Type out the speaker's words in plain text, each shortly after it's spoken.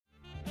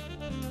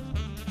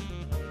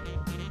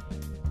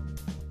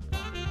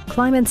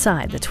Climb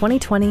inside the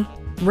 2020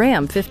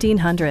 Ram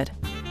 1500.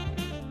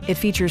 It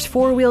features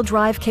four-wheel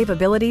drive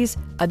capabilities,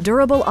 a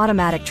durable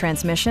automatic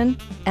transmission,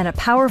 and a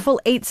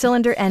powerful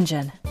 8-cylinder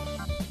engine.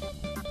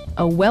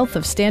 A wealth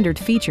of standard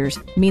features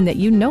mean that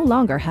you no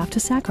longer have to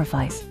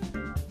sacrifice,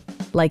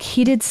 like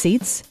heated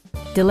seats,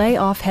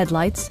 delay-off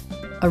headlights,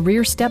 a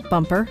rear step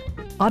bumper,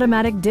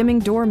 automatic dimming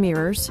door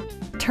mirrors,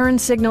 turn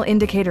signal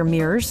indicator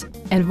mirrors,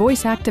 and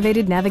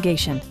voice-activated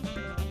navigation.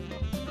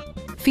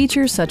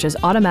 Features such as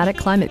automatic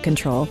climate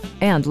control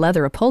and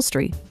leather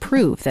upholstery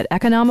prove that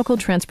economical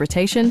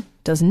transportation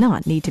does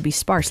not need to be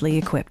sparsely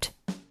equipped.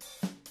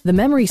 The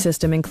memory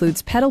system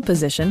includes pedal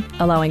position,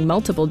 allowing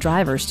multiple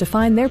drivers to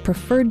find their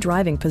preferred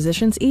driving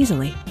positions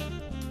easily.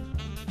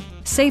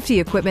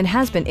 Safety equipment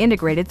has been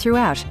integrated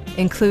throughout,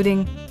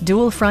 including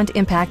dual front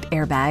impact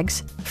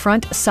airbags,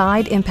 front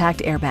side impact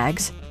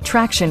airbags,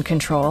 traction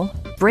control,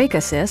 brake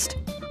assist,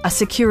 a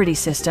security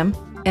system,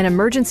 an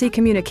emergency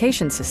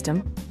communication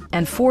system,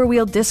 and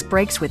four-wheel disc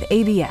brakes with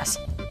ABS.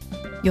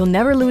 You'll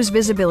never lose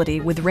visibility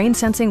with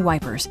rain-sensing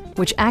wipers,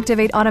 which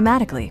activate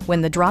automatically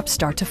when the drops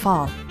start to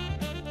fall.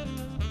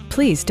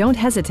 Please don't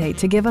hesitate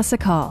to give us a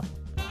call.